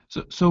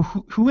So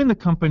who in the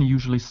company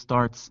usually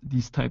starts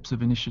these types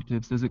of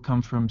initiatives? Does it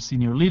come from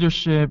senior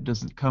leadership?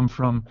 Does it come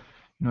from,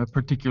 a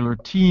particular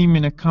team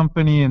in a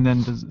company, and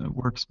then does it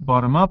works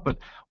bottom up? But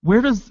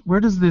where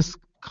does this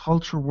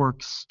culture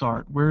work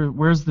start?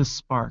 Where's this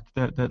spark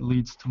that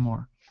leads to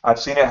more? I've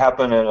seen it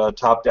happen in a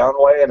top-down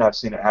way, and I've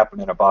seen it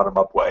happen in a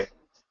bottom-up way.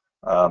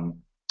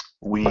 Um,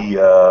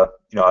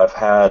 I've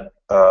had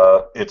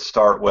it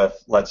start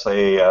with, let's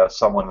say,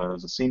 someone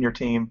who's a senior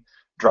team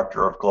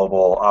director of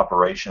global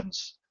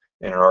operations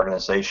in an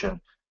organization.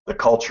 The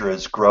culture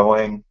is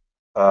growing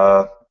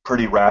uh,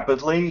 pretty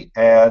rapidly,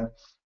 and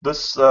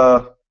this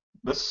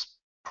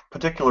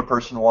particular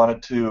person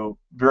wanted to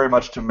very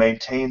much to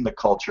maintain the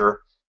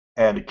culture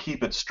and to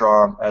keep it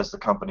strong as the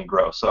company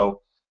grows.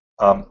 So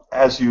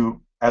as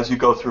you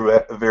go through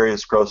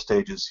various growth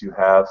stages, you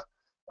have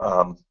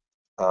um,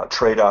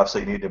 trade-offs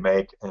that you need to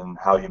make in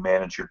how you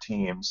manage your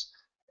teams,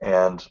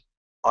 and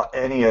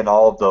any and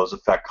all of those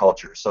affect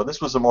culture. So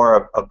this was a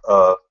more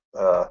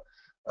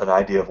an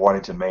idea of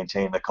wanting to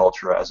maintain the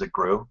culture as it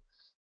grew.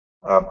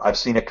 I've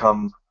seen it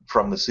come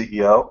from the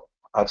CEO.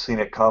 I've seen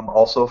it come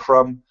also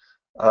from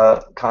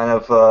kind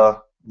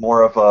of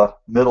more of a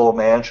middle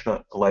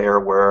management layer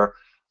where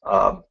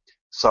um,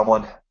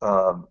 someone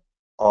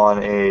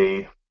on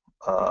a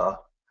uh,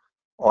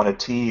 on a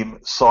team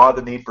saw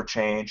the need for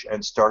change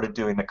and started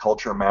doing the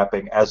culture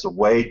mapping as a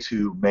way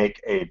to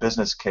make a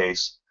business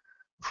case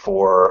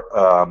for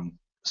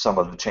some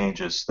of the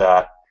changes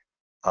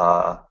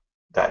uh,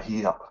 that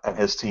he and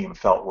his team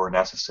felt were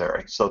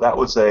necessary. So that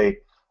was a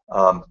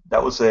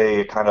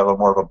kind of a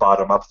more of a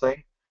bottom up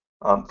thing.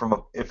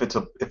 If it's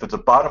a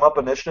bottom up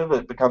initiative,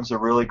 it becomes a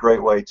really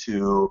great way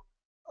to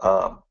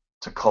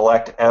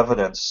collect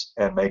evidence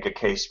and make a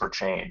case for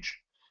change.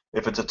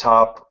 If it's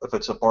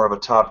a more of a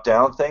top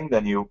down thing,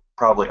 then you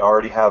probably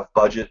already have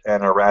budget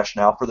and a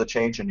rationale for the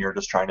change, and you're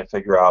just trying to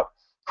figure out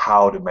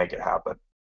how to make it happen.